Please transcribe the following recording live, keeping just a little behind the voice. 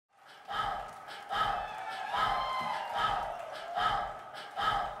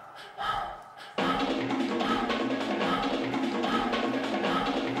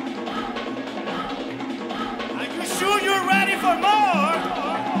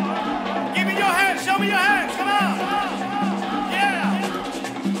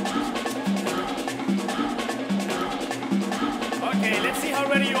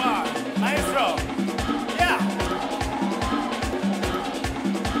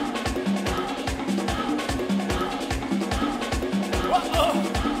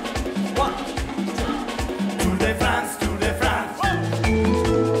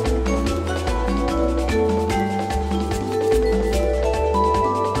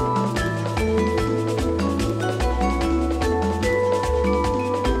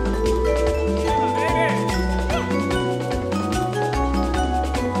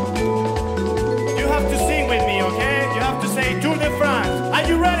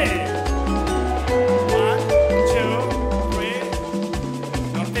ready? One, two, three.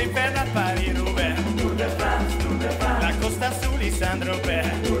 Norte Inferno a Paris-Roubaix. Tour de France, Tour de France. La Costa Azul y Saint-Tropez.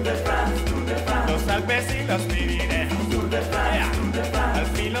 Tour de France, Tour de France. Los Alpes y los Pirineos. Tour de France, yeah. Tour de France. Al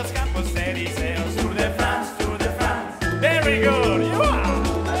fin los campos elíseos. Tour de France, Tour de France. Very good, you are.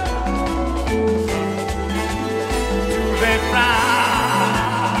 Tour de France.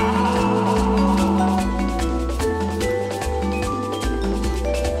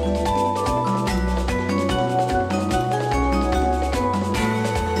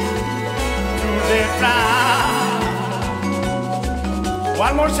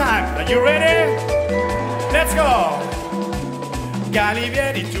 One more time. Are you ready? Let's go.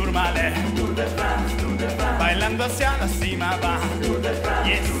 Galivieri Tourmalet. Tour de France, Tour de France. Bailando hacia la cima va. Tour de France,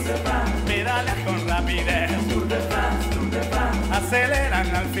 yes. Tour de France. Pedalea con rapidez. Tour de France, Tour de France.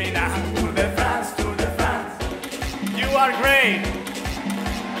 Aceleran al final. Tour de France, Tour de France. You are great.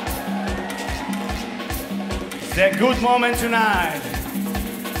 It's a good moment tonight.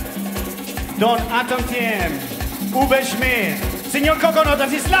 Don Atom Tiem, Uwe Schmidt, Signor Coconut,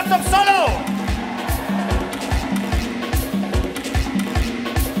 das ist Laptop Solo!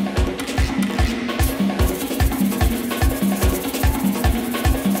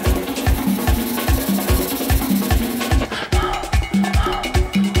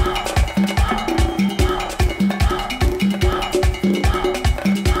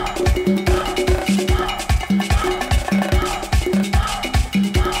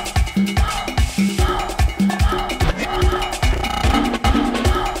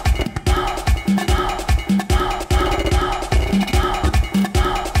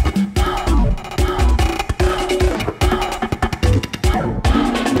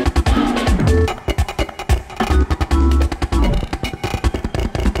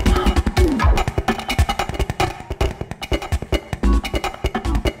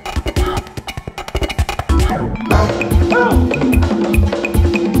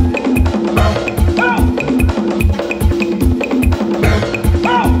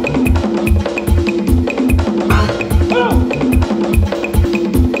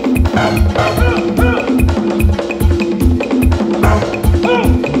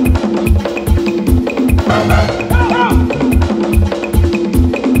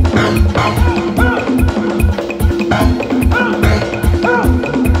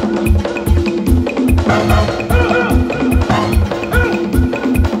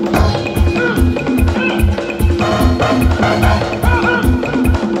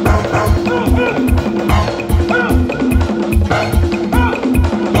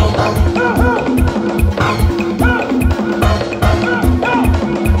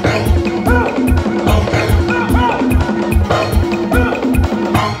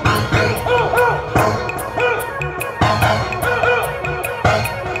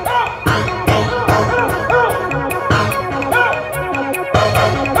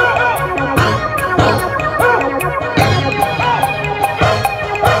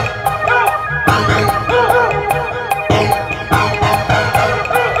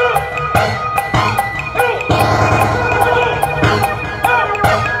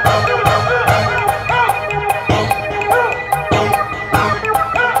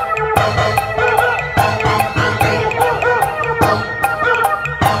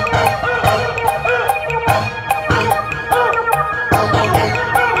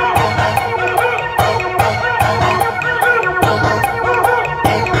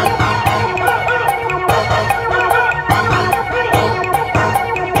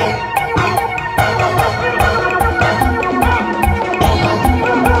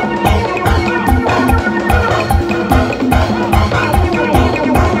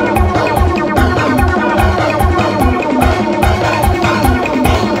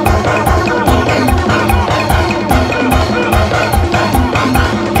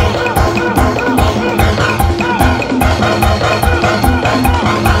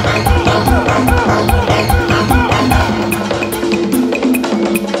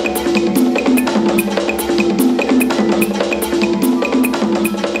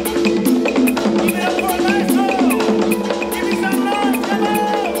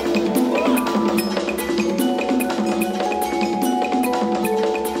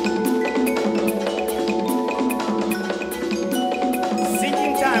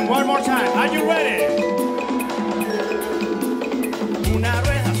 One more time. Are you ready? Una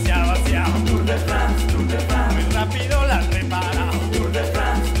rueda se ha vaciado. Tour de France, Tour de France. Muy rápido la han reparado. Tour de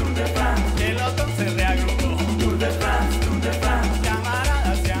France, Tour de France. El otro se reagrupó. Tour de France, Tour de France.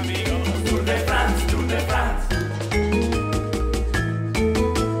 Camaradas y amigos. Tour de France, Tour de France.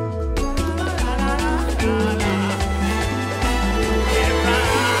 La, la, la, la, la. De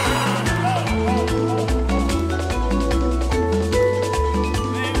France.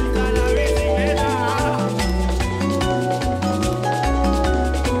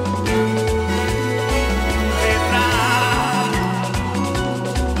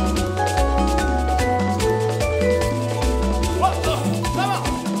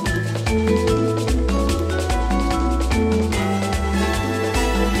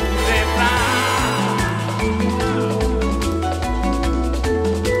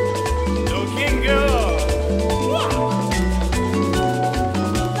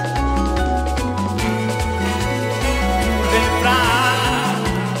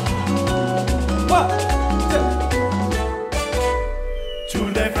 Tour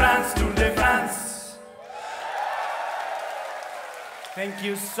de France, Tour de France. Thank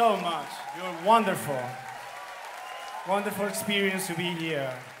you so much. You're wonderful. Wonderful experience to be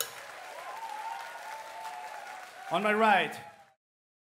here. On my right,